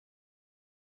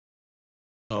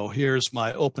So here's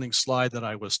my opening slide that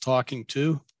I was talking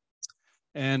to.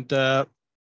 And I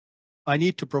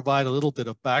need to provide a little bit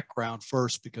of background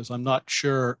first because I'm not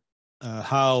sure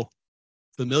how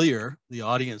familiar the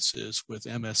audience is with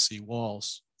MSE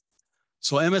walls.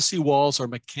 So MSE walls are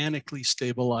mechanically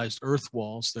stabilized earth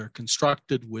walls. They're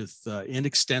constructed with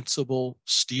inextensible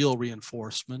steel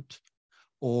reinforcement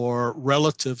or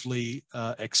relatively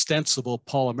extensible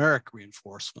polymeric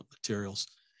reinforcement materials.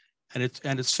 And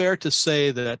it's fair to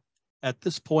say that at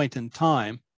this point in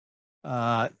time,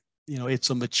 it's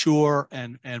a mature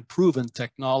and proven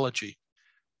technology,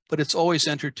 but it's always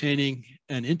entertaining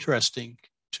and interesting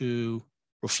to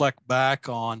reflect back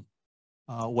on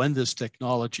when this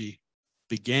technology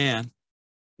began.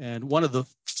 And one of the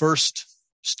first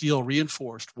steel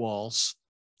reinforced walls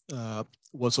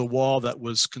was a wall that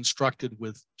was constructed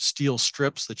with steel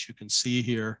strips that you can see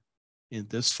here in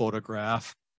this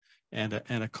photograph and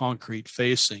a concrete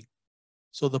facing.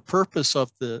 So the purpose of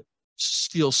the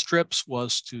steel strips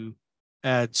was to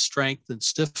add strength and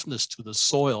stiffness to the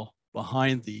soil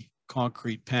behind the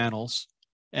concrete panels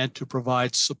and to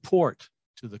provide support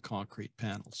to the concrete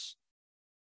panels.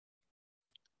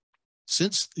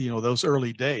 Since those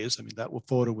early days, that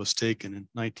photo was taken in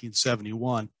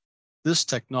 1971, this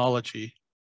technology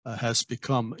has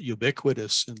become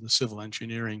ubiquitous in the civil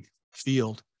engineering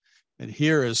field. And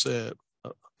here is a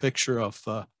picture of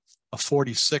a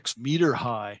 46-meter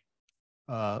high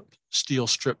steel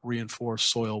strip reinforced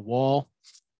soil wall.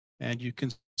 And you can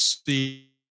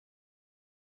see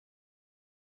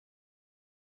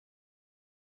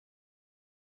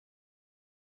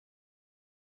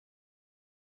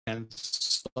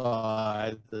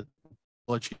inside the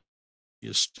technology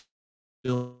is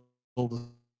still the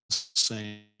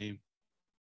same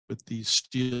with these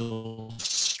steel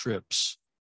strips,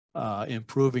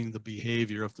 improving the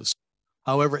behavior of the.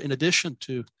 However, in addition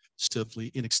to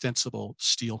stiffly inextensible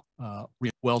steel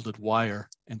welded wire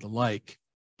and the like,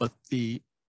 but the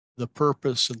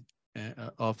purpose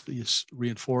of these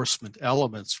reinforcement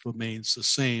elements remains the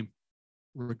same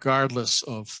regardless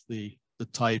of the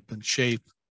type and shape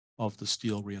of the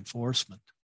steel reinforcement.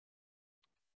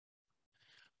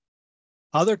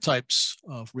 Other types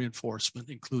of reinforcement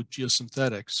include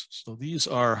geosynthetics. So these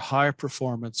are high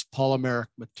performance polymeric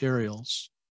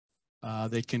materials.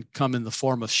 They can come in the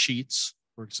form of sheets.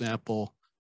 For example,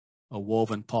 a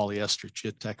woven polyester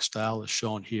geotextile is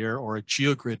shown here, or a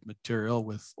geogrid material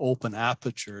with open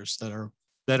apertures that are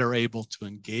better able to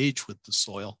engage with the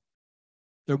soil.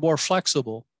 They're more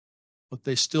flexible, but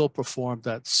they still perform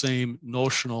that same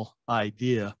notional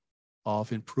idea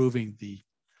of improving the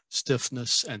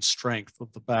stiffness and strength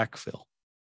of the backfill.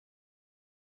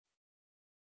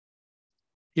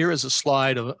 Here is a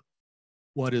slide of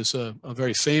what is a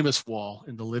very famous wall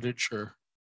in the literature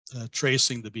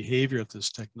tracing the behavior of this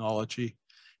technology.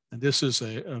 And this is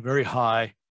a very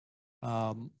high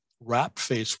wrap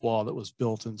face wall that was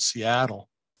built in Seattle.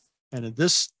 And in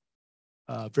this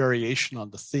variation on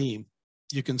the theme,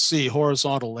 you can see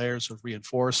horizontal layers of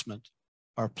reinforcement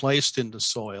are placed into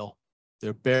soil,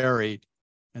 they're buried,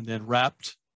 and then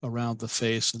wrapped around the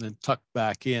face and then tucked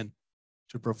back in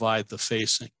to provide the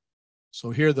facing.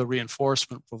 So here the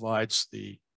reinforcement provides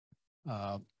the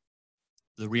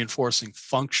reinforcing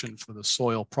function for the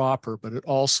soil proper, but it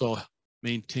also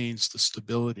maintains the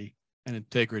stability and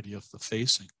integrity of the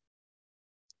facing.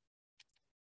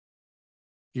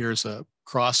 Here's a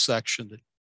cross section that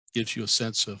gives you a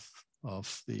sense of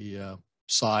the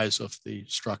size of the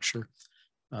structure.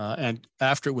 And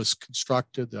after it was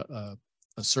constructed,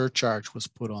 a surcharge was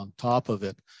put on top of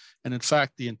it. And in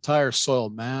fact, the entire soil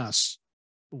mass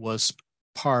was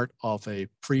part of a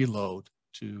preload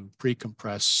to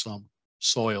pre-compress some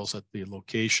soils at the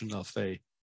location of an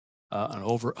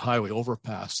highway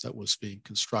overpass that was being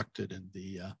constructed in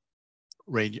the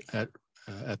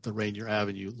at the Rainier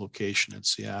Avenue location in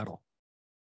Seattle.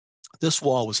 This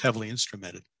wall was heavily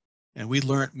instrumented, and we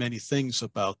learned many things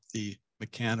about the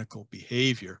mechanical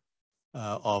behavior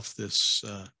of this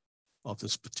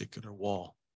particular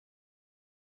wall.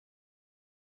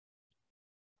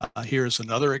 Here's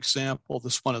another example.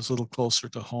 This one is a little closer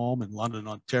to home in London,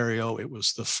 Ontario. It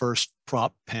was the first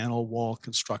prop panel wall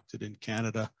constructed in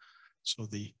Canada. So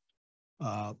the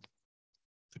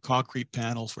concrete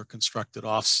panels were constructed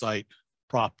off-site,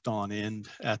 propped on end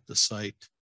at the site,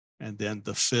 and then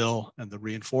the fill and the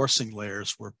reinforcing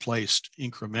layers were placed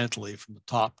incrementally from the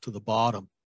top to the bottom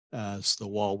as the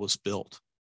wall was built.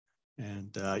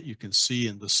 And you can see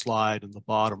in the slide in the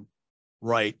bottom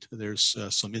right, there's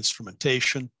some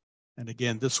instrumentation. And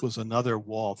again, this was another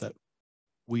wall that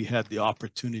we had the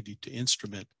opportunity to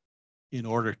instrument in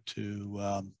order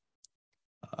to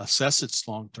assess its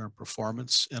long-term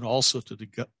performance, and also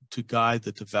to guide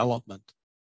the development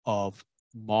of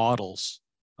models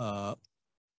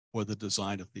for the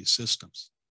design of these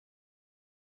systems.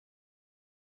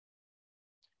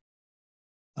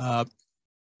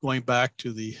 Going back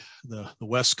to the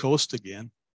West Coast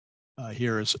again,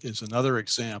 here is another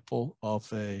example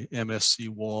of a MSE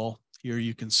wall. Here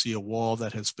you can see a wall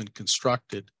that has been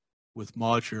constructed with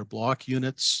modular block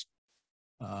units.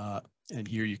 And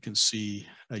here you can see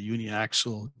a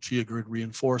uniaxial geogrid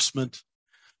reinforcement.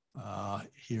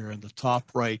 Here in the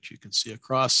top right, you can see a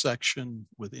cross section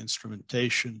with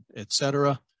instrumentation,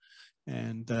 etc.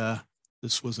 And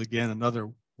this was again another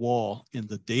wall in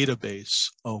the database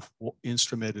of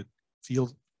instrumented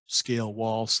field scale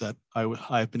walls that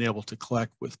I've been able to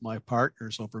collect with my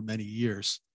partners over many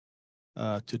years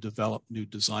to develop new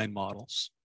design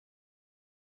models.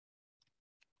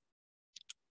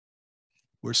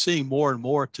 We're seeing more and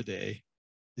more today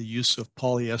the use of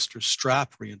polyester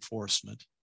strap reinforcement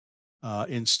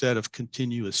instead of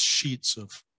continuous sheets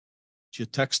of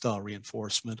geotextile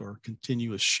reinforcement or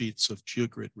continuous sheets of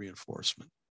geogrid reinforcement.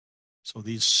 So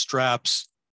these straps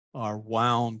are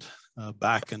wound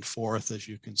back and forth, as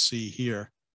you can see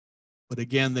here. But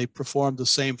again, they perform the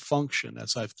same function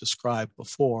as I've described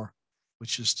before,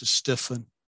 which is to stiffen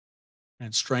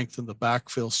and strengthen the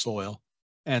backfill soil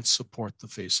and support the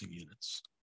facing units.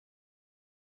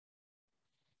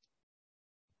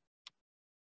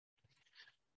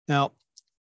 Now,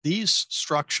 these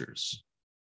structures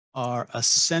are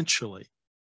essentially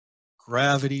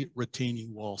gravity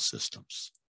retaining wall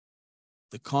systems.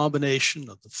 The combination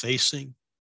of the facing,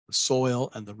 the soil,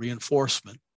 and the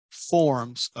reinforcement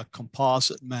forms a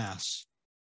composite mass.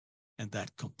 And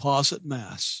that composite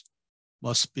mass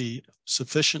must be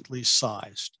sufficiently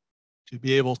sized to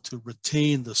be able to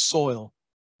retain the soil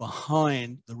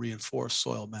behind the reinforced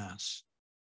soil mass.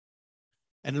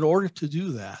 And in order to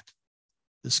do that,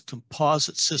 this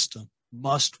composite system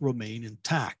must remain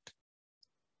intact.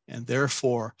 And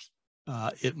therefore,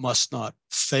 it must not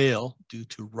fail due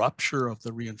to rupture of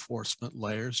the reinforcement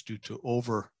layers due to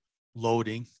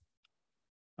overloading.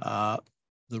 The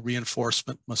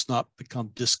reinforcement must not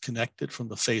become disconnected from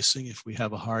the facing if we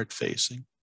have a hard facing.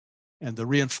 And the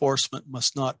reinforcement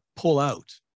must not pull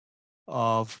out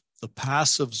of the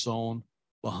passive zone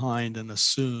behind an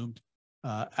assumed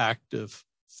active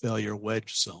failure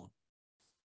wedge zone.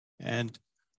 And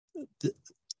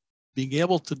being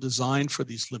able to design for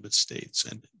these limit states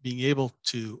and being able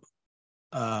to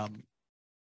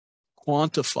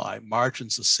quantify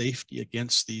margins of safety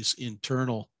against these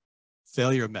internal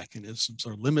failure mechanisms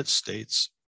or limit states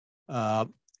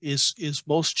is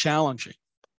most challenging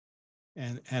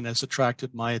and has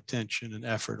attracted my attention and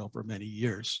effort over many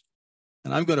years.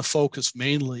 And I'm going to focus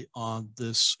mainly on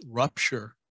this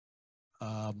rupture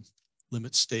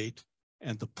limit state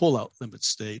and the pull-out limit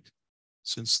state,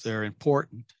 since they're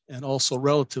important and also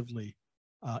relatively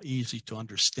easy to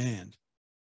understand.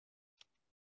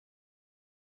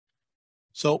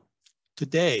 So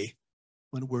today,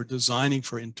 when we're designing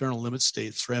for internal limit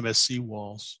states for MSE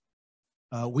walls,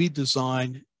 we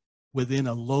design within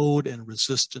a load and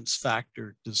resistance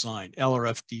factor design,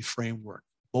 LRFD framework,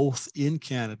 both in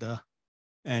Canada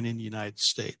and in the United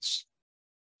States.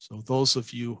 So those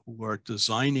of you who are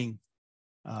designing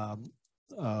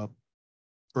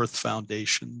earth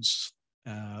foundations,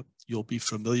 you'll be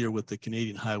familiar with the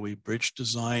Canadian Highway Bridge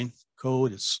Design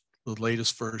Code. It's the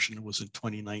latest version was in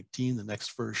 2019. The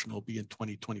next version will be in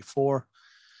 2024.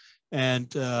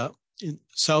 And in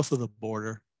south of the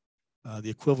border, the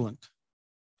equivalent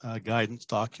guidance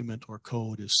document or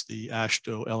code is the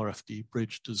AASHTO LRFD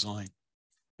Bridge Design.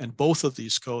 And both of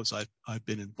these codes I've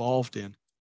been involved in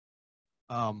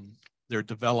their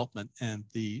development and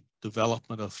the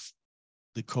development of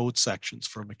the code sections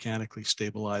for mechanically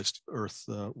stabilized earth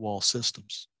wall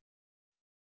systems.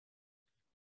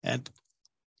 And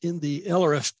in the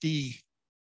LRFD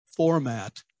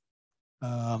format,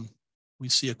 we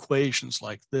see equations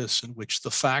like this in which the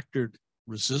factored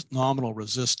nominal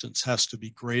resistance has to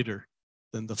be greater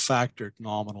than the factored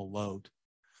nominal load.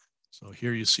 So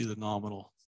here you see the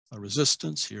nominal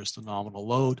resistance, here's the nominal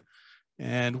load,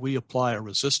 and we apply a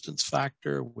resistance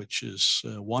factor, which is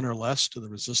 1 or less to the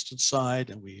resistance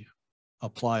side, and we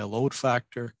apply a load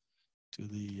factor to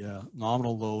the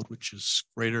nominal load, which is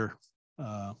greater,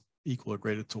 equal or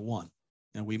greater to 1.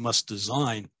 And we must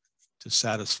design to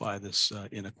satisfy this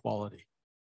inequality.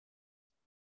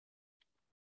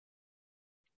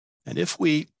 And if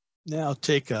we now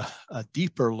take a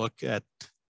deeper look at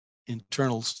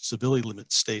internal stability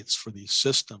limit states for these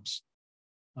systems,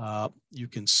 you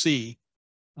can see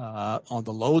on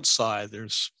the load side,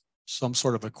 there's some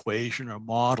sort of equation or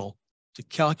model to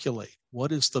calculate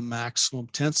what is the maximum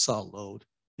tensile load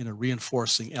in a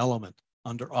reinforcing element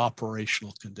under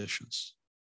operational conditions.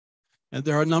 And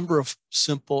there are a number of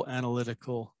simple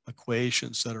analytical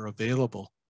equations that are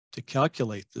available to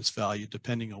calculate this value,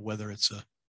 depending on whether it's a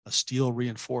steel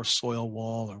reinforced soil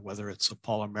wall or whether it's a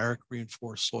polymeric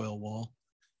reinforced soil wall.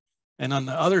 And on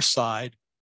the other side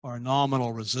are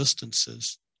nominal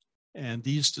resistances. And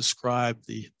these describe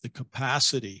the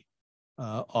capacity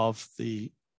of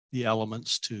the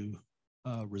elements to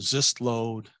resist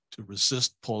load, to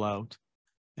resist pullout,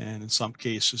 and in some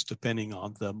cases, depending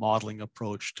on the modeling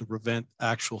approach, to prevent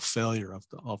actual failure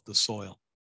of the soil.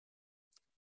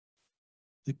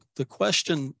 The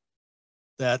question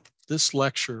that this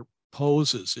lecture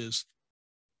poses is,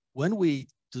 when we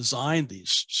design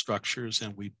these structures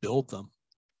and we build them,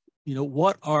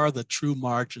 what are the true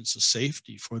margins of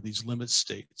safety for these limit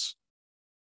states?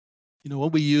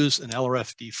 When we use an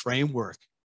LRFD framework,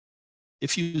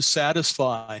 if you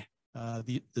satisfy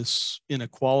this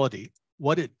inequality,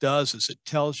 what it does is it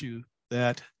tells you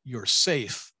that you're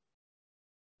safe,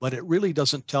 but it really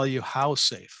doesn't tell you how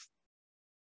safe.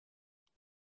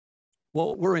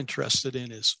 What we're interested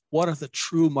in is, what are the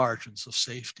true margins of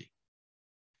safety?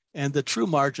 And the true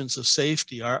margins of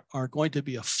safety are going to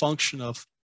be a function of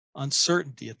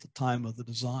uncertainty at the time of the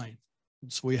design.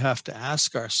 And so we have to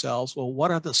ask ourselves, well, what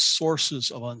are the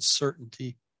sources of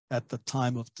uncertainty at the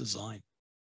time of design?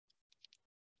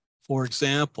 For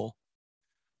example,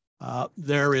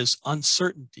 there is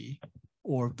uncertainty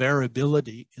or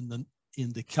variability in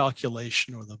the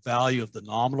calculation or the value of the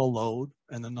nominal load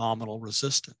and the nominal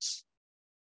resistance.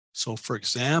 So for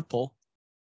example,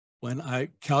 when I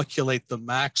calculate the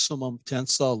maximum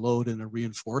tensile load in a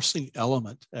reinforcing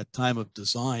element at time of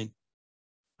design,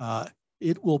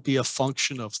 it will be a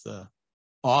function of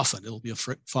it'll be a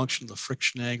function of the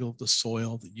friction angle of the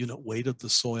soil, the unit weight of the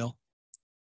soil.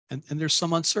 And there's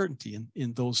some uncertainty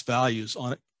in those values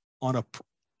on a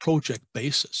project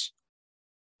basis.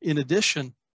 In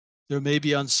addition, there may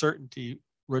be uncertainty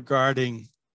regarding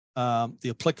the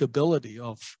applicability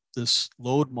of this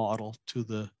load model to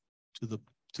the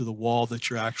wall that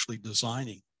you're actually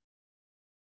designing.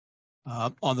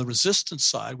 On the resistance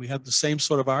side, we have the same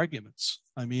sort of arguments.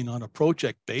 I mean, on a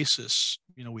project basis,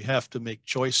 we have to make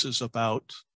choices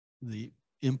about the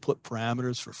input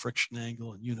parameters for friction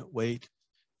angle and unit weight.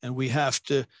 And we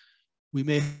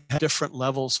may have different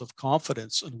levels of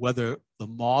confidence in whether the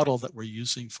model that we're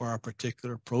using for our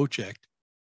particular project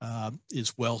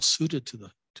is well suited to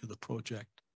the project.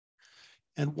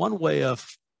 And one way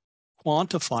of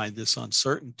quantifying this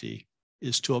uncertainty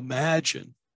is to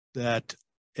imagine that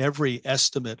every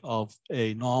estimate of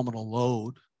a nominal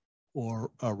load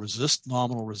or a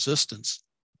nominal resistance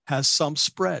has some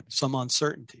spread, some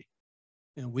uncertainty.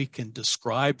 And we can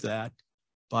describe that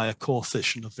by a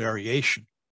coefficient of variation.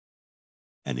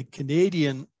 And in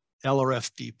Canadian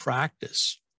LRFD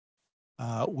practice,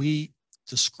 we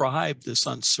describe this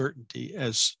uncertainty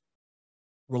as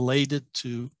related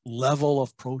to level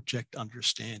of project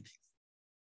understanding.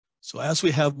 So as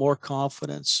we have more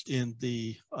confidence in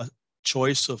the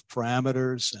choice of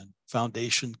parameters and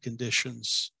foundation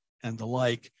conditions and the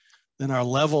like, then our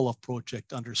level of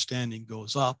project understanding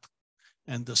goes up,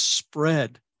 and the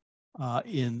spread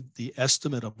in the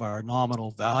estimate of our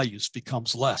nominal values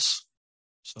becomes less.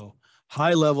 So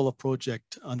high level of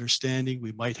project understanding,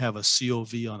 we might have a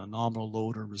COV on a nominal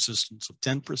load or resistance of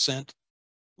 10%,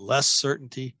 less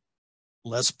certainty,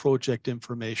 less project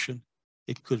information.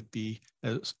 It could be,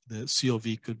 the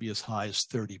COV could be as high as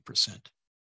 30%.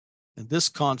 And this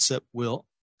concept will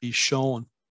be shown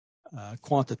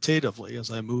quantitatively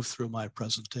as I move through my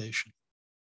presentation.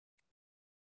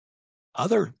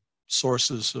 Other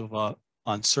sources of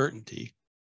uncertainty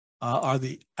are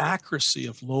the accuracy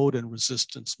of load and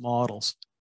resistance models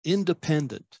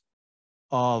independent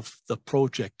of the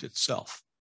project itself.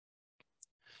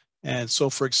 And so,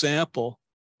 for example,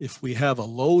 if we have a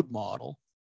load model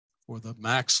for the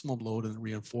maximum load and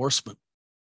reinforcement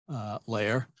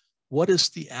layer, what is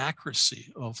the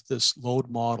accuracy of this load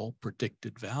model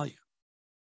predicted value?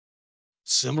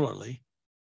 Similarly,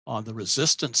 on the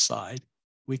resistance side,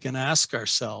 we can ask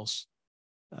ourselves,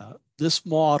 this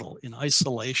model in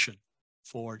isolation,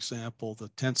 for example, the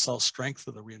tensile strength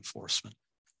of the reinforcement,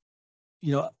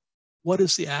 what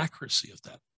is the accuracy of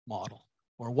that model?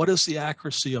 Or what is the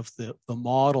accuracy of the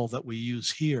model that we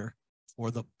use here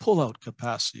for the pullout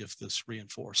capacity of this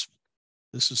reinforcement?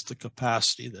 This is the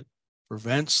capacity that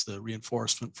prevents the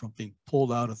reinforcement from being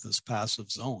pulled out of this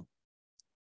passive zone.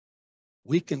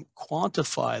 We can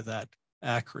quantify that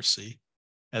accuracy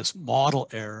as model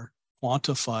error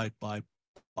quantified by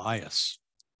bias.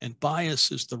 And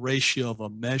bias is the ratio of a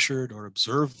measured or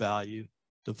observed value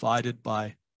divided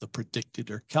by the predicted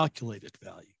or calculated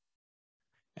value.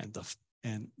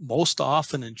 And most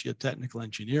often in geotechnical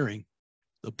engineering,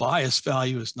 the bias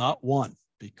value is not 1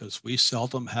 because we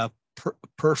seldom have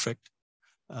perfect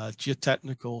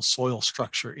geotechnical soil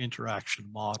structure interaction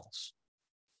models.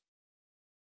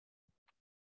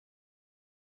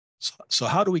 So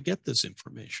how do we get this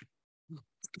information?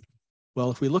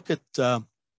 Well, if we look at the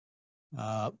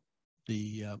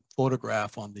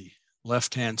photograph on the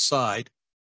left-hand side,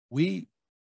 we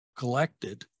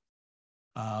collected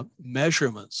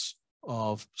measurements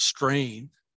of strain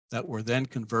that were then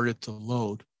converted to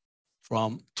load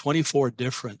from 24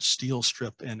 different steel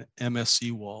strip and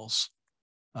MSE walls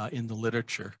in the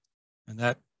literature. And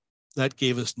that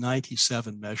gave us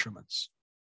 97 measurements.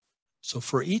 So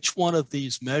for each one of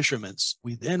these measurements,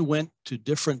 we then went to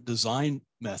different design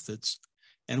methods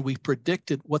and we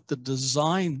predicted what the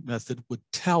design method would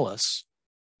tell us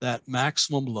that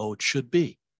maximum load should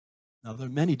be. Now, there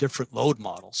are many different load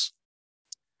models.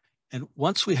 And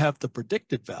once we have the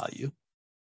predicted value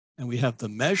and we have the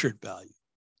measured value,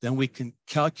 then we can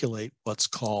calculate what's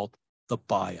called the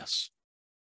bias.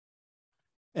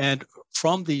 And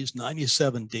from these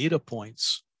 97 data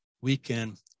points, we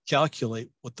can calculate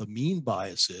what the mean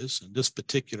bias is. In this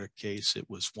particular case, it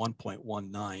was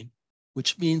 1.19,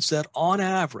 which means that on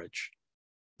average,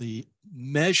 the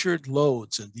measured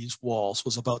loads in these walls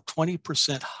was about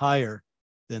 20% higher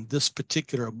than this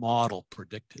particular model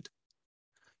predicted.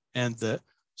 And the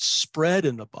spread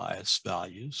in the bias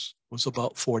values was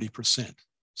about 40%,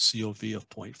 COV of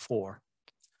 0.4.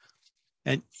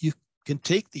 And you can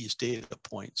take these data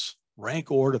points, rank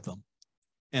order them,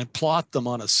 and plot them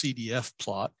on a CDF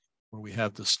plot where we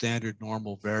have the standard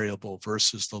normal variable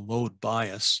versus the load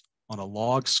bias on a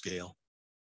log scale.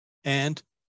 And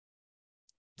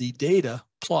the data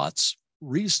plots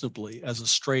reasonably as a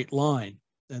straight line.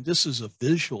 And this is a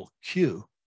visual cue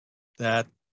that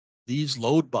these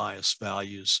load bias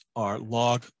values are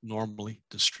log normally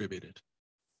distributed.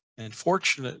 And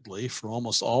fortunately, for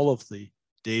almost all of the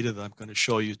data that I'm going to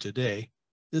show you today,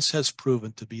 this has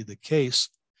proven to be the case.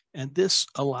 And this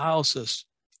allows us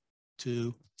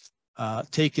to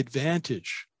take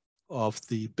advantage of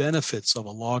the benefits of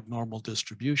a log normal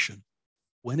distribution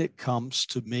when it comes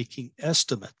to making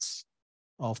estimates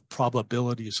of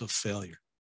probabilities of failure.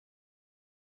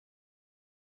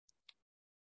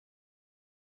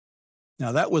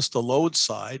 Now that was the load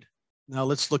side. Now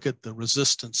let's look at the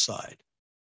resistance side.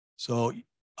 So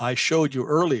I showed you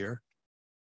earlier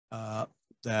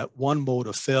that one mode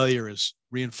of failure is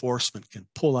reinforcement can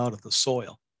pull out of the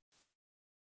soil.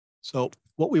 So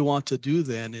what we want to do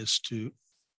then is to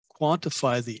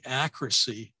quantify the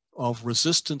accuracy of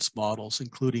resistance models,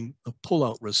 including the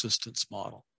pull-out resistance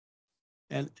model.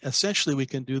 And essentially we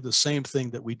can do the same thing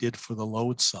that we did for the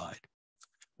load side.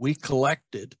 We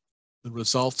collected the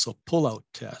results of pull-out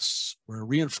tests where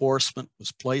reinforcement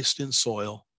was placed in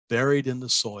soil, buried in the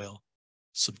soil,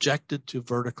 subjected to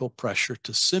vertical pressure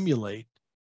to simulate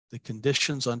the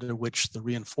conditions under which the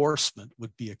reinforcement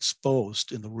would be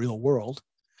exposed in the real world.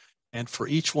 And for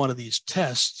each one of these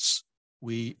tests,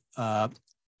 we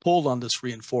pulled on this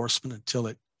reinforcement until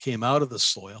it came out of the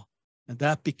soil, and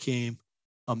that became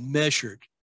a measured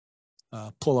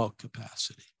pull-out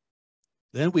capacity.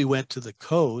 Then we went to the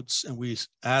codes and we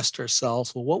asked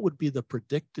ourselves, well, what would be the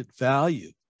predicted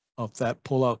value of that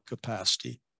pull-out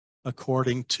capacity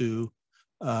according to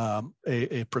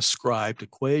a prescribed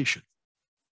equation?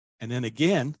 And then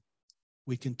again,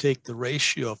 we can take the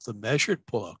ratio of the measured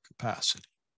pull-out capacity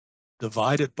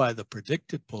divided by the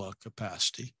predicted pull-out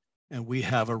capacity, and we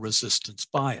have a resistance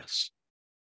bias.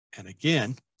 And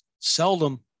again,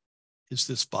 seldom is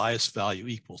this bias value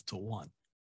equal to 1.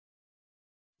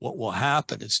 What will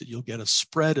happen is that you'll get a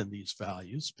spread in these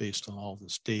values based on all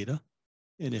this data.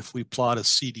 And if we plot a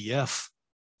CDF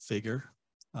figure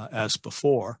as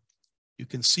before, you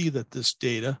can see that this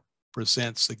data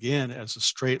presents again as a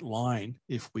straight line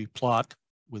if we plot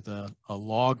with a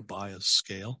log bias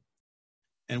scale.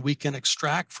 And we can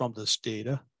extract from this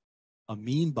data a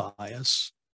mean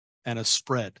bias and a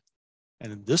spread.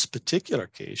 And in this particular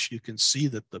case, you can see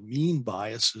that the mean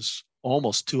bias is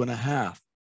almost 2.5.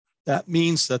 That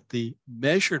means that the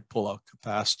measured pull-out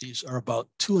capacities are about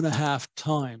 2.5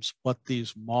 times what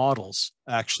these models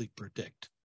actually predict.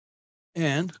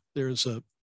 And there's a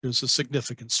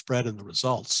significant spread in the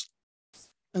results.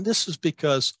 And this is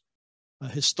because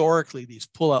historically these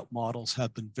pull-out models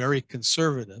have been very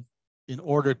conservative in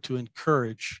order to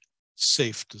encourage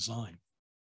safe design.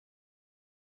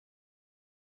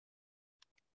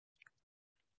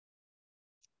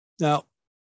 Now,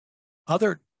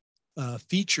 other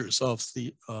features of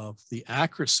the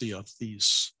accuracy of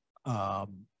these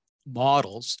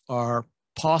models are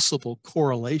possible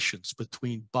correlations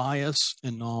between bias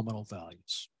and nominal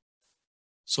values.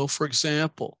 So for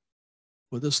example,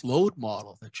 with this load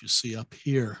model that you see up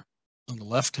here on the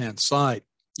left-hand side,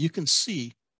 you can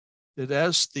see that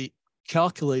as the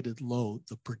calculated load,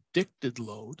 the predicted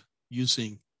load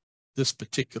using this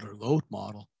particular load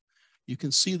model, you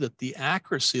can see that the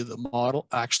accuracy of the model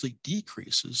actually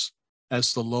decreases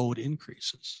as the load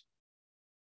increases.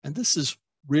 And this is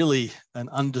really an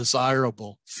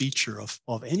undesirable feature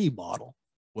of any model,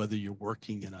 whether you're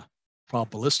working in a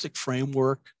probabilistic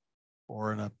framework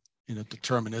or in a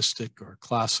deterministic or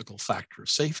classical factor of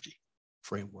safety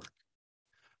framework.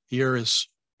 Here is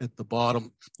at the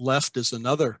bottom left is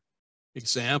another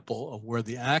example of where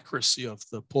the accuracy of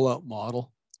the pullout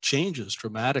model changes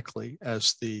dramatically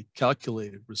as the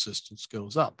calculated resistance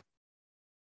goes up.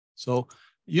 So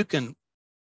you can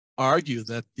argue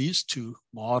that these two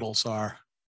models are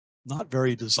not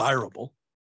very desirable.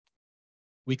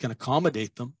 We can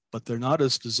accommodate them, but they're not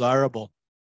as desirable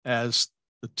as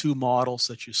the two models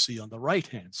that you see on the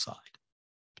right-hand side,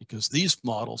 because these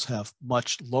models have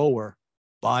much lower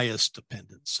bias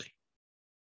dependency.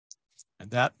 And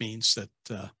that means that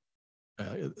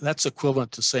that's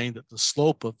equivalent to saying that the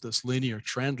slope of this linear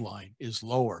trend line is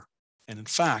lower. And in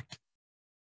fact,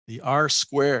 the R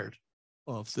squared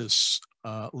of this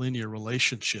linear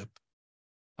relationship,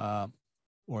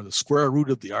 or the square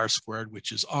root of the R squared,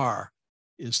 which is R,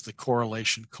 is the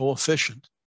correlation coefficient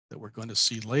that we're going to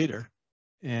see later,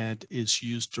 and is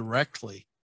used directly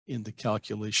in the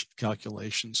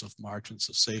calculations of margins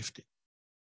of safety.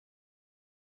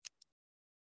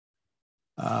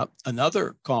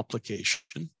 Another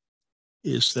complication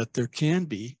is that there can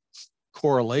be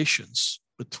correlations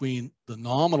between the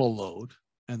nominal load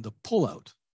and the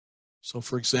pullout. So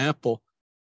for example,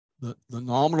 the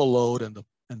nominal load and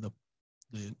the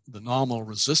nominal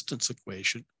resistance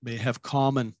equation may have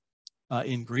common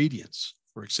ingredients.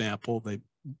 For example, they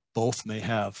both may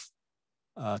have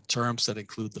terms that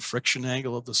include the friction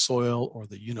angle of the soil or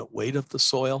the unit weight of the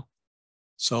soil.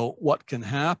 So what can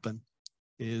happen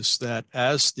is that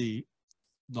as the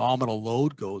nominal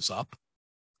load goes up,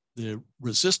 the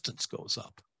resistance goes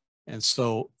up. And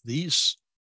so these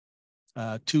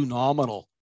two nominal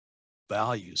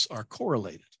values are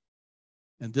correlated.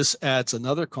 And this adds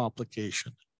another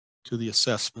complication to the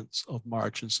assessments of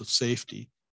margins of safety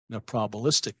in a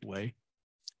probabilistic way,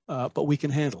 but we can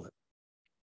handle it.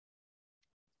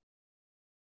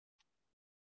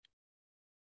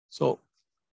 So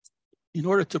in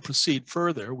order to proceed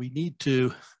further, we need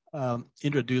to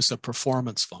introduce a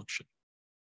performance function.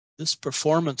 This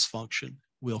performance function,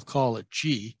 we'll call it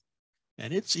G,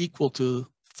 and it's equal to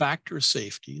factor of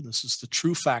safety. This is the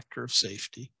true factor of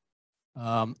safety,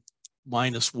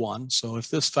 minus 1. So if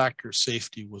this factor of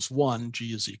safety was 1,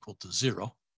 G is equal to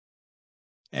 0.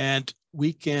 And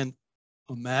we can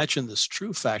imagine this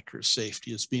true factor of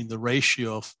safety as being the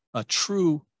ratio of a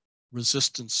true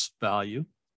resistance value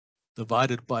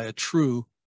divided by a true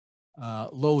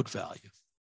load value.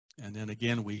 And then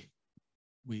again, we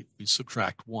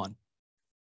subtract 1.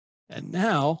 And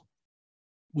now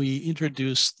we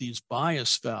introduce these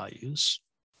bias values,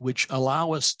 which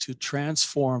allow us to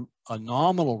transform a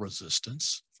nominal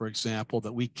resistance, for example,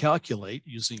 that we calculate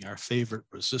using our favorite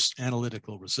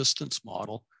analytical resistance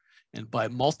model. And by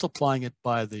multiplying it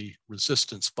by the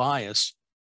resistance bias,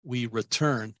 we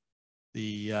return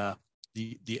the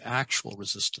actual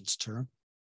resistance term.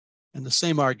 And the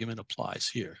same argument applies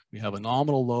here. We have a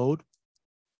nominal load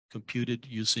computed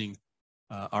using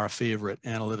our favorite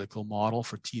analytical model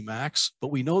for TMIC,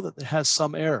 but we know that it has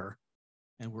some error,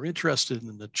 and we're interested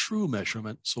in the true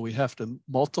measurement, so we have to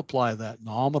multiply that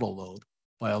nominal load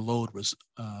by a load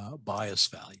bias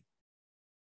value.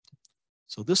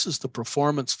 So this is the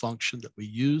performance function that we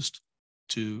used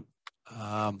to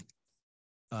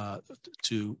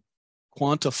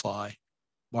quantify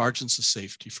margins of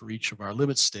safety for each of our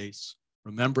limit states,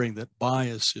 remembering that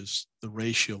bias is the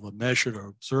ratio of a measured or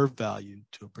observed value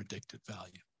to a predicted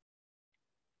value.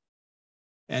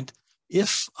 And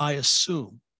if I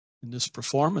assume in this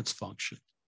performance function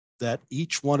that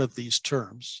each one of these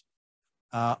terms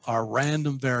are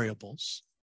random variables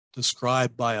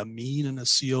described by a mean and a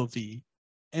COV,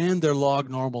 and they're log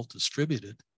normal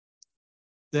distributed,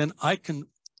 then I can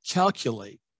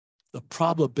calculate the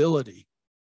probability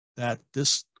that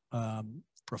this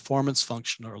performance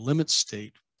function or limit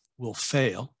state will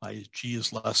fail, i.e. G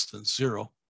is less than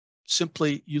 0,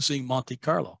 simply using Monte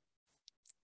Carlo.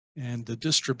 And the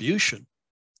distribution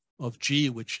of G,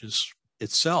 which is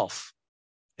itself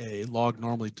a log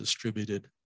normally distributed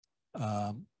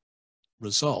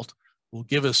result will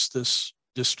give us this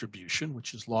distribution,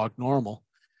 which is log normal.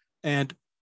 And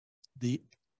the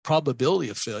probability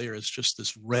of failure is just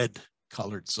this red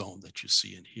colored zone that you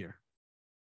see in here.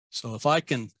 So if I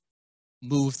can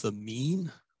move the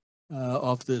mean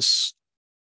of this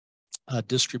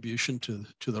distribution to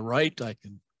the right, I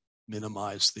can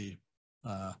minimize the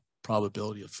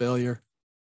probability of failure.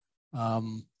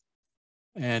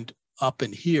 And up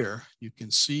in here, you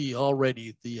can see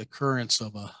already the occurrence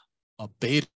of a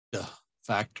beta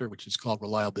factor, which is called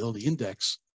reliability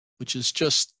index, which is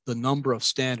just the number of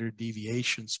standard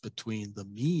deviations between the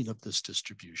mean of this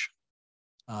distribution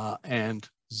and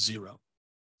 0.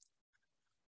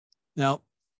 Now,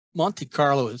 Monte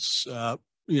Carlo is, to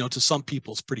some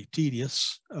people, it's pretty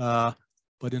tedious,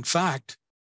 but in fact,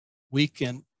 we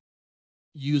can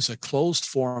use a closed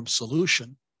form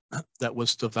solution that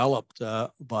was developed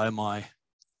by my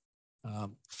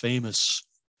famous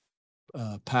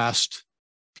past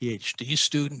PhD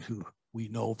student who we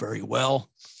know very well.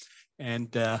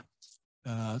 And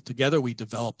together we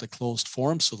developed a closed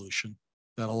form solution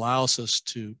that allows us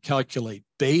to calculate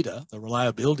beta, the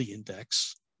reliability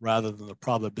index, rather than the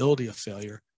probability of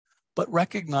failure, but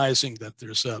recognizing that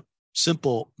there's a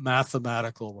simple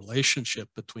mathematical relationship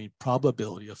between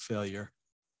probability of failure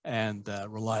and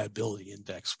reliability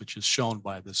index, which is shown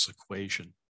by this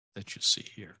equation that you see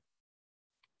here.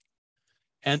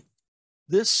 And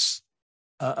this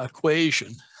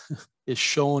equation is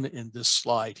shown in this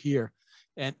slide here.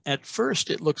 And at first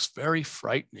it looks very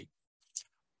frightening,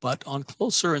 but on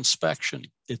closer inspection,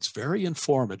 it's very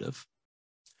informative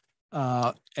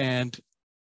and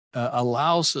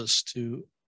allows us to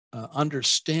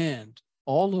understand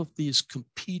all of these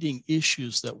competing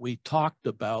issues that we talked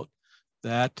about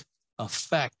that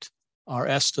affect our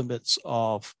estimates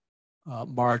of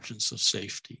margins of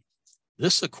safety.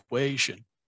 This equation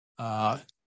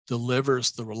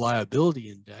delivers the reliability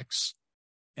index.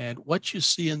 And what you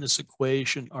see in this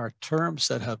equation are terms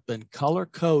that have been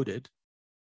color-coded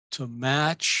to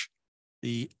match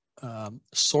the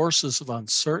sources of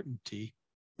uncertainty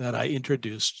that I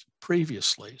introduced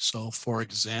previously. So for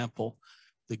example,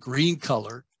 the green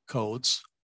color code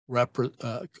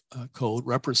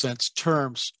represents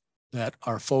terms that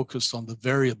are focused on the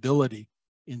variability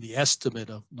in the estimate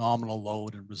of nominal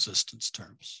load and resistance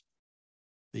terms.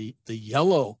 The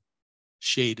yellow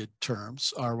shaded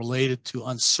terms are related to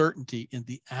uncertainty in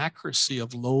the accuracy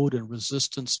of load and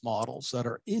resistance models that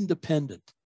are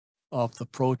independent of the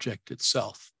project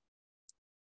itself.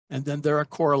 And then there are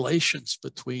correlations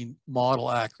between model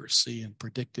accuracy and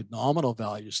predicted nominal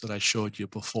values that I showed you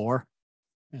before.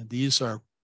 And these are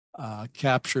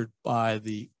captured by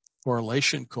the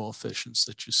correlation coefficients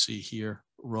that you see here,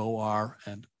 rho R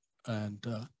and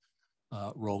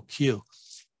rho Q.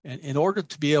 And in order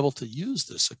to be able to use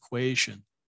this equation,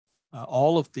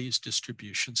 all of these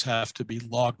distributions have to be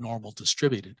log normal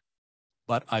distributed.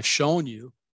 But I've shown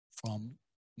you from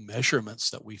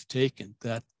measurements that we've taken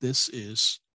that this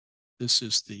is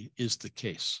the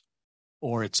case,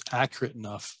 or it's accurate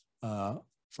enough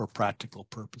for practical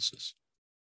purposes.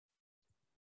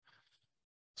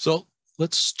 So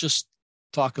let's just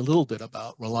talk a little bit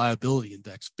about reliability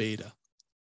index beta.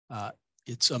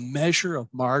 It's a measure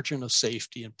of margin of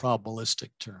safety in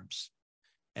probabilistic terms.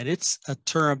 And it's a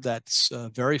term that's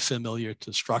very familiar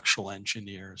to structural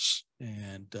engineers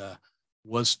and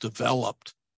was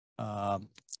developed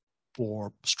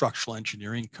for structural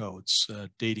engineering codes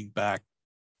dating back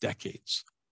decades.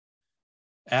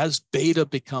 As beta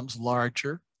becomes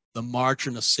larger, the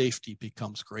margin of safety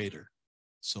becomes greater.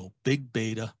 So big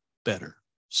beta, better.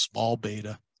 Small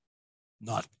beta,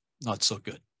 not so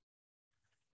good.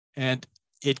 And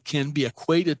it can be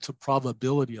equated to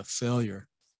probability of failure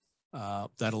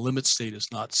that a limit state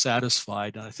is not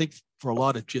satisfied. And I think for a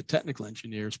lot of geotechnical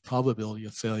engineers, probability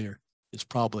of failure is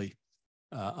probably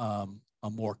a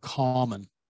more common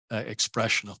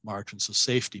expression of margins of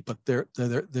safety, but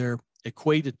they're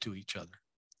equated to each other.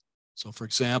 So for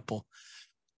example,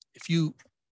 if you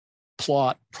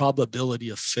plot probability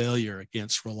of failure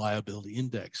against reliability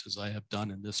index, as I have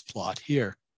done in this plot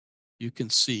here, you can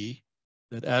see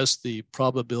that as the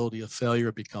probability of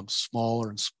failure becomes smaller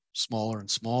and smaller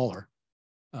and smaller,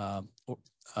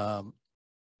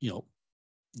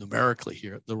 numerically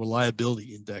here, the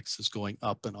reliability index is going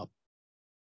up and up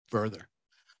further.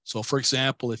 So for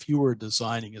example, if you were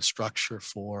designing a structure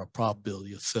for a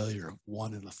probability of failure of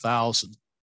 1 in 1,000,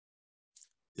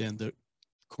 then the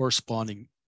corresponding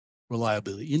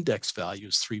reliability index value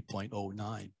is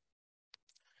 3.09.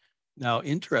 Now,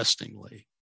 interestingly,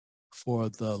 for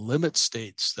the limit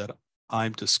states that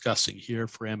I'm discussing here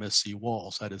for MSE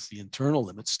Walls, that is the internal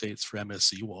limit states for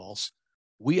MSE Walls,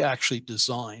 we actually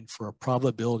design for a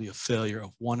probability of failure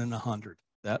of 1 in 100.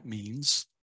 That means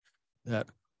that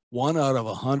 1 out of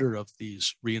 100 of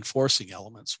these reinforcing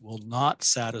elements will not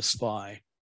satisfy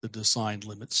the design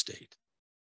limit state.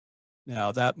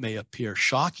 Now, that may appear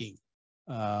shocking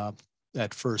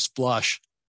at first blush,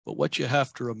 but what you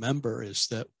have to remember is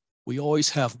that we always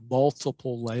have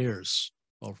multiple layers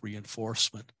of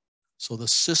reinforcement. So the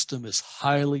system is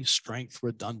highly strength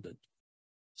redundant.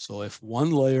 So if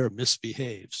one layer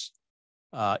misbehaves,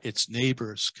 its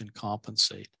neighbors can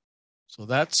compensate. So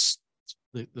that's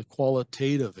the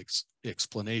qualitative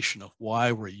explanation of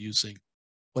why we're using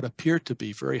what appear to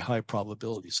be very high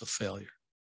probabilities of failure.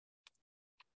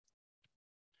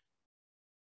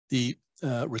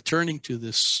 Returning to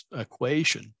this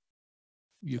equation,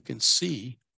 you can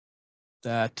see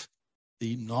that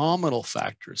the nominal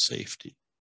factor of safety,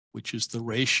 which is the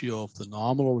ratio of the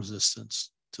nominal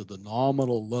resistance to the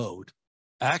nominal load,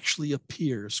 actually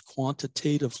appears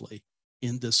quantitatively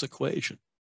in this equation.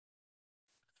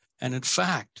 And in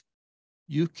fact,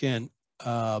 you can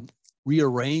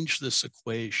rearrange this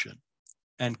equation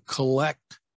and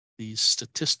collect these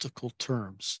statistical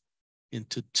terms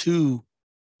into two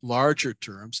larger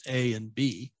terms, A and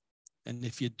B. And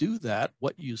if you do that,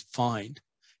 what you find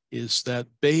is that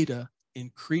beta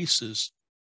increases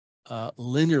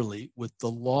linearly with the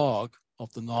log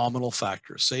of the nominal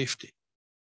factor of safety.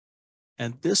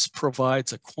 And this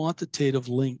provides a quantitative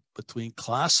link between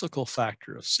classical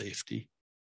factor of safety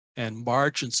and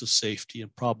margins of safety in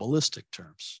probabilistic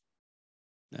terms.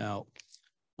 Now,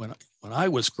 when I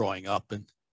was growing up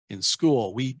in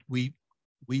school, we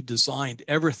designed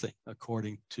everything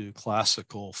according to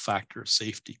classical factor of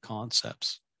safety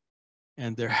concepts.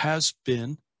 And there has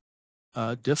been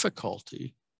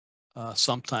difficulty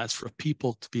sometimes for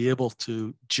people to be able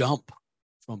to jump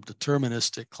from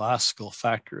deterministic classical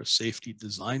factor of safety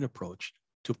design approach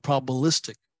to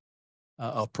probabilistic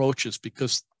approaches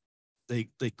because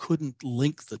they couldn't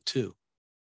link the two.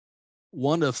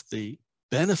 One of the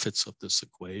benefits of this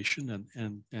equation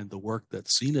and the work that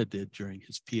Sina did during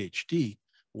his PhD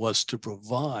was to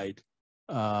provide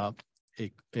a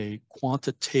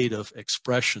quantitative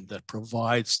expression that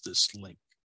provides this link.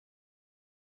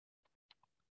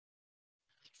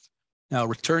 Now,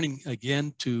 returning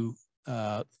again to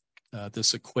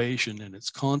this equation and its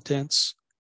contents,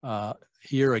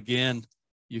 here again,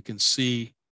 you can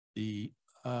see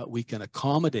we can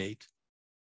accommodate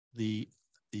the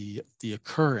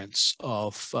occurrence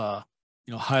of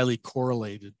highly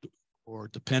correlated or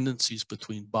dependencies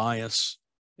between bias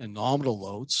and nominal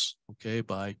loads, okay,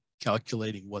 by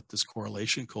calculating what this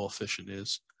correlation coefficient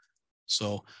is.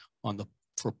 So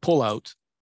for pullout,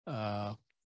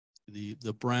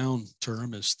 the brown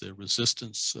term is the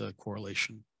resistance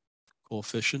correlation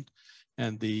coefficient,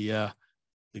 and the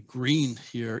green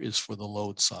here is for the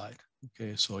load side.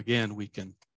 Okay, so again, we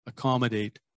can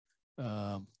accommodate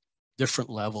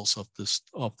different levels of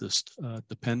this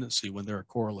dependency when there are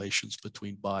correlations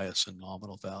between bias and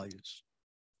nominal values.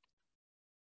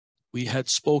 We had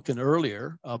spoken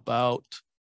earlier about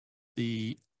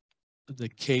the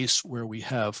case where we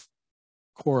have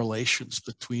correlations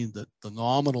between the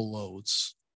nominal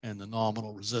loads and the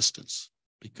nominal resistance,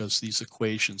 because these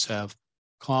equations have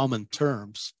common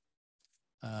terms.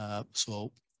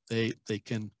 So they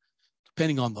can,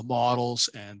 depending on the models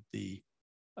and the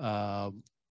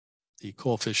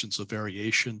coefficients of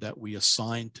variation that we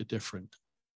assign to different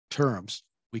terms,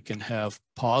 we can have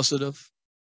positive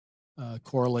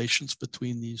correlations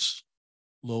between these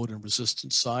load and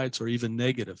resistance sides, or even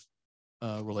negative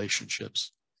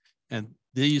relationships. And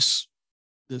this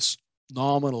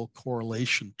nominal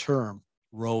correlation term,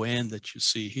 rho n, that you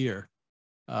see here,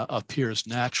 appears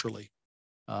naturally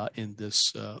in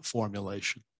this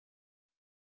formulation.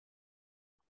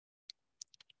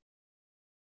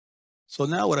 So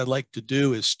now what I'd like to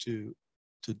do is to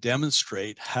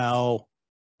demonstrate how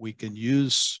we can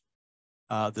use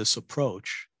this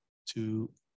approach to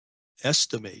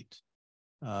estimate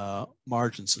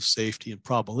margins of safety in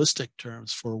probabilistic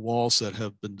terms for walls that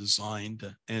have been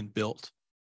designed and built.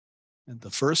 And the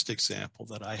first example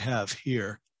that I have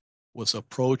here was a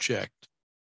project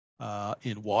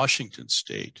in Washington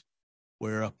State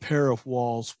where a pair of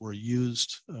walls were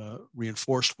used,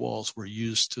 reinforced walls were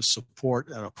used to support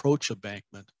an approach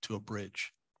embankment to a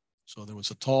bridge. So there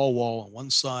was a tall wall on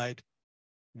one side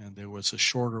and there was a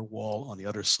shorter wall on the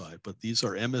other side, but these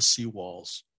are MSE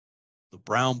walls. The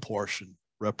brown portion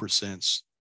represents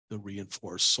the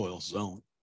reinforced soil zone.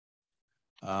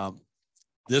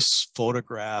 This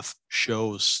photograph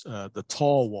shows the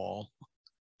tall wall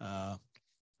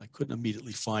I couldn't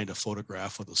immediately find a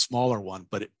photograph of the smaller one,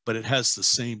 but it has the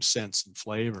same sense and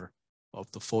flavor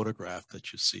of the photograph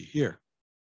that you see here.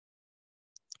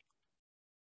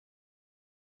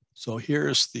 So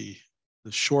here's the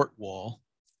short wall.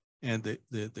 And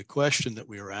the question that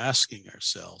we were asking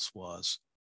ourselves was,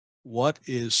 what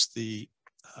is the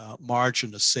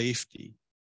margin of safety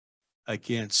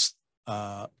against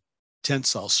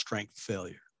tensile strength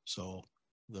failure? So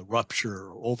the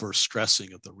rupture or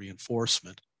overstressing of the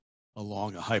reinforcement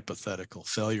along a hypothetical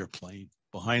failure plane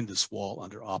behind this wall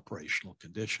under operational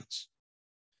conditions.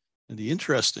 And the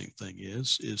interesting thing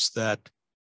is that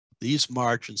these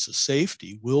margins of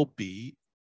safety will be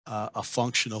a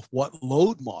function of what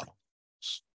load model.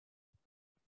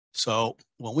 So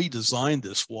when we designed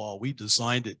this wall, we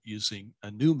designed it using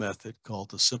a new method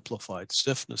called the simplified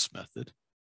stiffness method.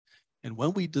 And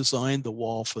when we designed the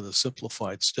wall for the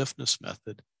simplified stiffness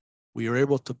method, we were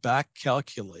able to back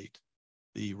calculate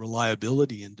the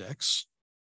reliability index.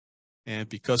 And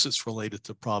because it's related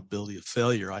to probability of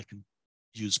failure, I can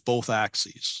use both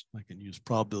axes. I can use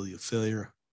probability of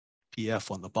failure,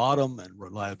 PF on the bottom, and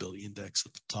reliability index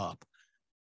at the top.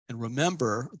 And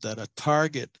remember that a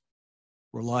target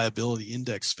reliability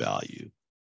index value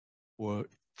for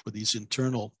these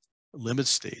internal limit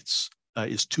states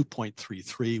is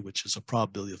 2.33, which is a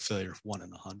probability of failure of 1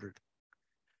 in 100.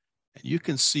 And you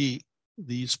can see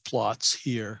these plots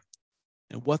here,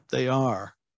 and what they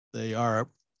are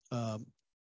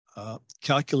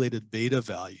calculated beta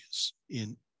values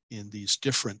in these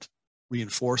different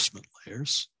reinforcement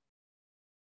layers.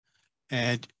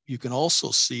 And you can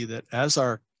also see that as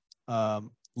our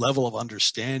level of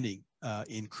understanding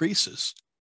increases,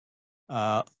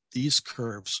 these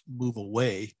curves move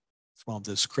away from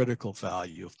this critical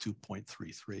value of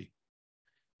 2.33.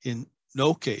 In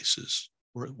no cases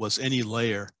was any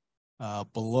layer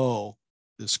below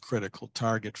this critical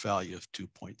target value of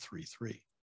 2.33.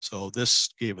 So this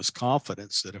gave us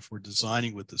confidence that if we're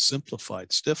designing with the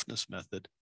simplified stiffness method,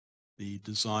 the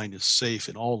design is safe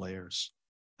in all layers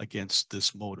against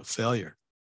this mode of failure.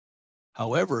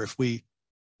 However, if we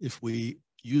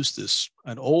use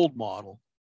an old model,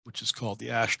 which is called the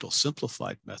Ashtel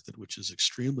simplified method, which is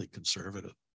extremely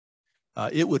conservative,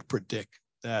 it would predict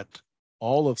that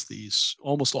almost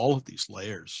all of these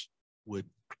layers would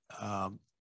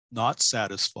not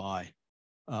satisfy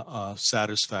a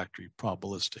satisfactory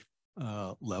probabilistic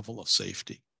level of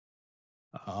safety.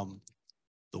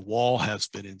 The wall has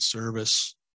been in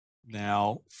service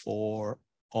now for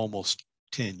almost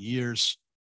 10 years,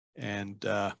 and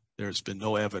there's been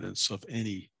no evidence of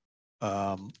any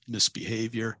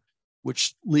misbehavior,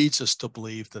 which leads us to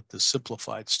believe that the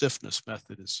simplified stiffness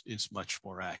method is much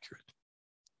more accurate.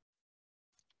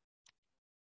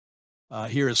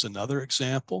 Here is another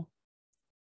example.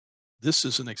 This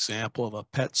is an example of a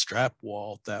PET strap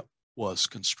wall that was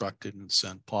constructed in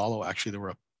Sao Paulo. Actually, there were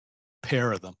a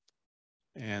pair of them.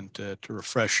 And to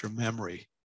refresh your memory,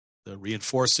 the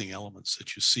reinforcing elements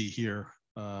that you see here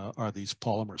are these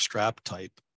polymer strap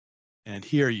type. And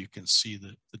here you can see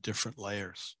the different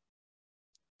layers.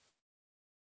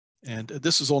 And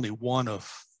this is only one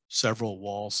of several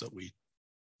walls that we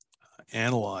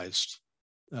analyzed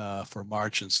for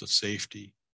margins of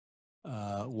safety,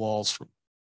 walls from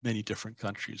many different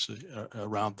countries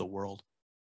around the world.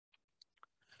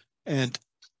 And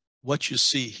what you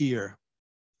see here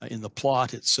in the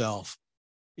plot itself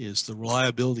is the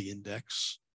reliability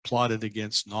index plotted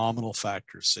against nominal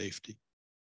factor of safety.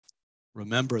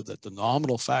 Remember that the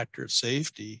nominal factor of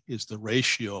safety is the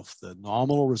ratio of the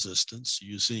nominal resistance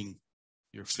using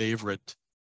your favorite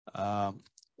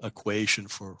equation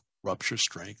for rupture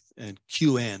strength, and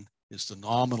Qn is the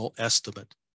nominal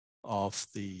estimate of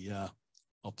the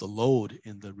load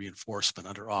in the reinforcement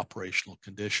under operational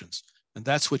conditions. And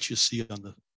that's what you see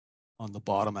on the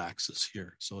bottom axis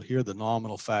here. So here the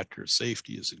nominal factor of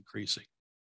safety is increasing.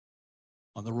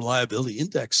 On the reliability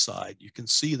index side, you can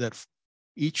see that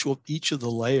each of the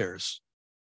layers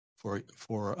for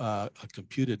a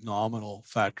computed nominal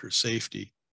factor of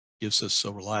safety gives us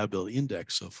a reliability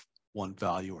index of one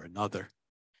value or another.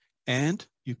 And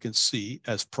you can see,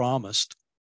 as promised,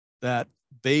 that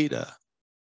beta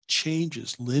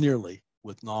changes linearly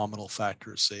with nominal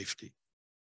factor of safety.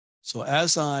 So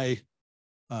as I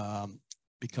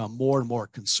become more and more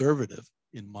conservative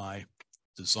in my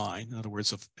design, in other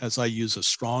words, as I use a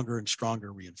stronger and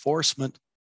stronger reinforcement,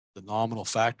 the nominal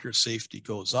factor of safety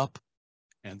goes up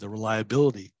and the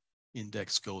reliability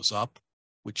index goes up,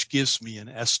 which gives me an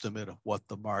estimate of what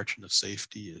the margin of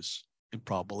safety is in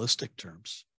probabilistic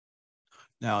terms.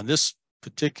 Now, in this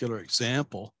particular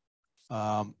example,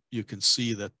 you can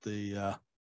see that the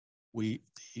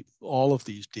all of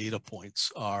these data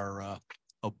points are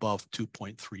above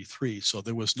 2.33. So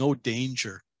there was no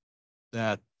danger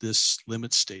that this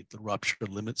limit state, the rupture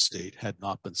limit state, had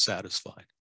not been satisfied.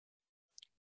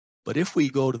 But if we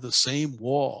go to the same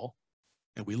wall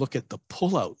and we look at the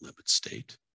pull-out limit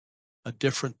state, a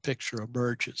different picture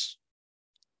emerges.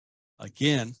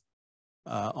 Again,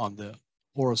 on the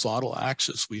horizontal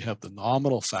axis, we have the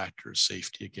nominal factor of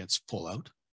safety against pullout.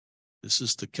 This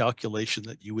is the calculation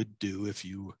that you would do if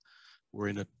you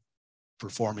were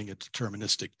performing a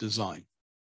deterministic design.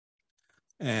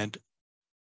 And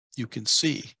you can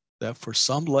see that for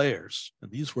some layers, and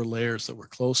these were layers that were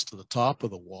close to the top of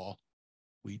the wall,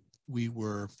 we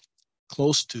were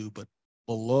close to but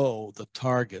below the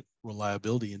target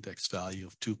reliability index value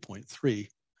of 2.3,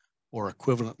 or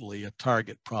equivalently a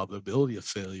target probability of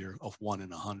failure of 1 in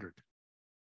 100.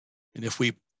 And if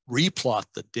we replot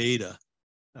the data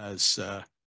as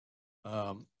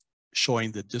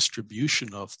showing the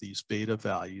distribution of these beta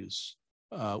values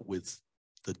with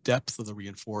the depth of the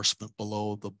reinforcement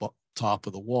below the top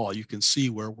of the wall, you can see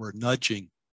where we're nudging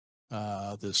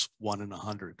this 1 in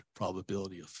 100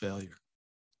 probability of failure.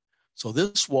 So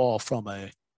this wall, from a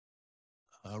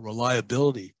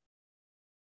reliability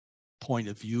point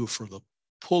of view for the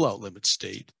pullout limit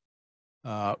state,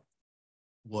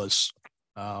 was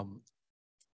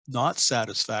not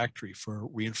satisfactory for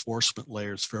reinforcement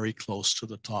layers very close to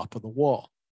the top of the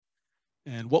wall.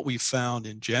 And what we found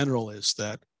in general is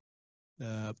that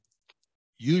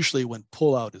usually when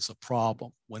pullout is a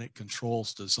problem, when it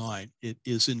controls design, it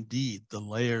is indeed the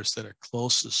layers that are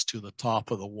closest to the top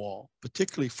of the wall,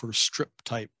 particularly for strip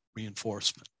type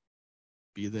reinforcement,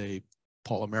 be they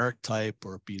polymeric type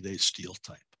or be they steel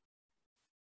type.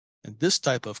 And this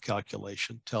type of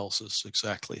calculation tells us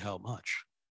exactly how much.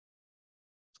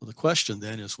 So the question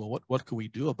then is, well, what can we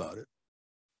do about it?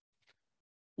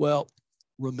 Well,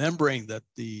 remembering that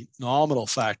the nominal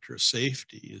factor of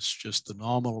safety is just the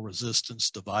nominal resistance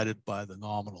divided by the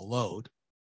nominal load,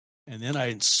 and then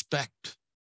I inspect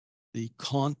the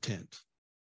content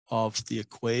of the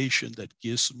equation that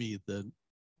gives me the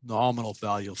nominal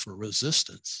value for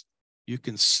resistance, you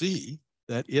can see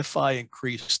that if I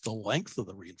increase the length of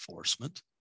the reinforcement,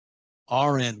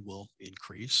 Rn will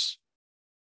increase,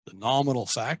 the nominal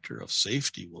factor of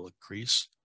safety will increase,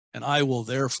 and I will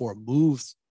therefore move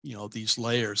these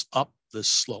layers up this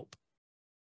slope.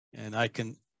 And I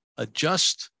can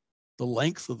adjust the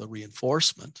length of the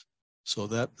reinforcement so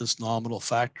that this nominal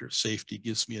factor of safety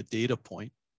gives me a data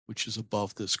point which is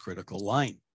above this critical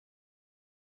line.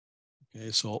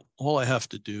 Okay, so all I have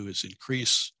to do is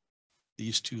increase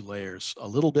these two layers a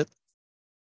little bit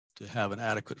to have an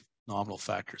adequate nominal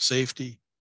factor of safety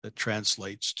that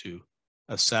translates to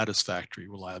a satisfactory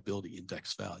reliability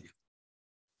index value.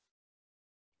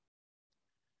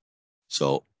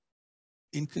 So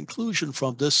in conclusion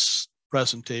from this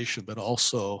presentation, but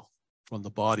also from the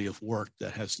body of work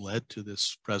that has led to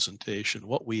this presentation,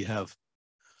 what we have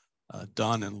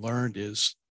done and learned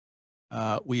is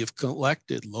we have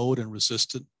collected load and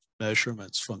resistance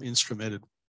measurements from instrumented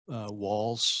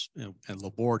walls and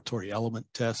laboratory element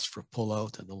tests for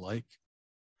pullout and the like.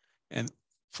 And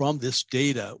from this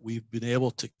data, we've been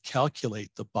able to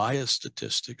calculate the bias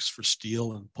statistics for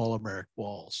steel and polymeric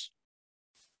walls.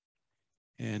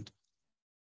 And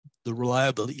the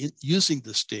reliability, using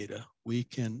this data, we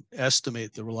can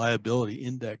estimate the reliability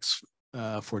index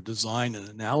for design and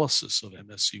analysis of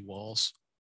MSE walls.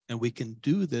 And we can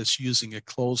do this using a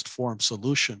closed form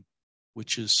solution,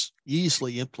 which is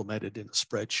easily implemented in a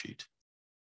spreadsheet.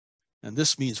 And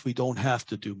this means we don't have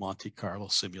to do Monte Carlo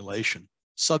simulation,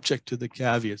 subject to the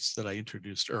caveats that I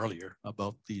introduced earlier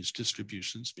about these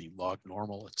distributions being log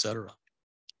normal, et cetera.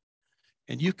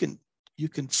 And you can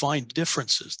find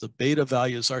differences. The beta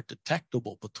values are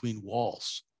detectable between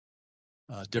walls,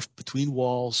 and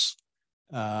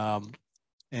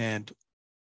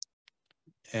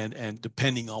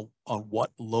depending on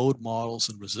what load models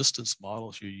and resistance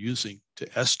models you're using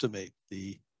to estimate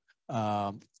the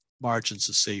margins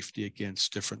of safety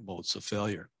against different modes of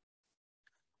failure.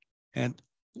 And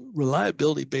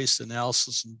reliability-based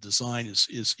analysis and design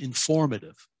is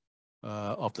informative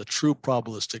of the true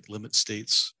probabilistic limit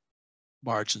states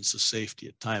margins of safety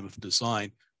at time of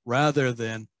design, rather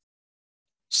than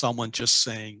someone just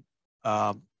saying,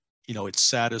 it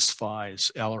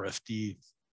satisfies LRFD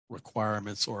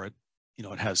requirements, or it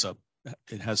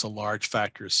has a large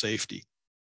factor of safety.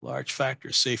 Large factor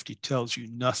of safety tells you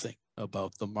nothing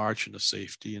about the margin of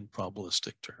safety in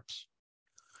probabilistic terms.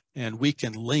 And we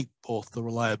can link both the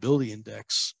reliability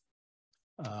index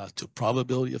to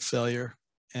probability of failure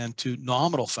and to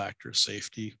nominal factor of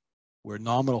safety where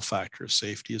nominal factor of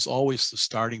safety is always the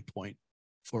starting point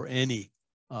for any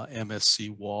MSE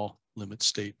wall limit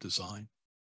state design.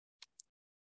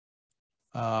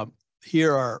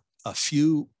 Here are a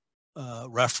few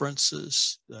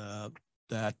references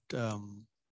that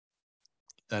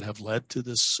have led to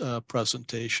this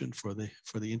presentation for the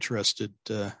interested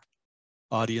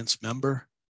audience member.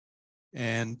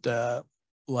 And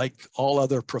like all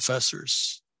other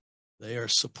professors, they are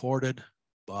supported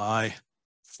by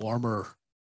former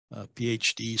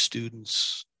PhD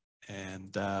students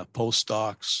and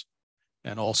postdocs,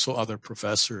 and also other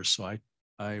professors. So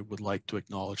I would like to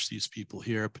acknowledge these people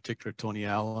here, in particular Tony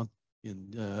Allen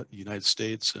in the United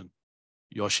States and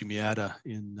Yoshi Miyata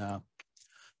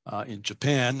in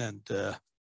Japan, and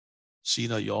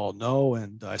Sina you all know,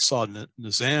 and I saw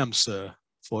Nizam's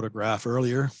photograph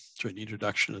earlier during the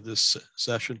introduction of this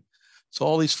session. So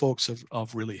all these folks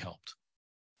have really helped.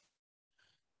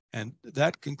 And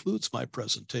that concludes my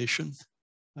presentation.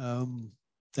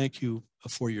 Thank you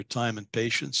for your time and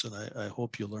patience, and I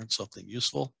hope you learned something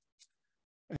useful.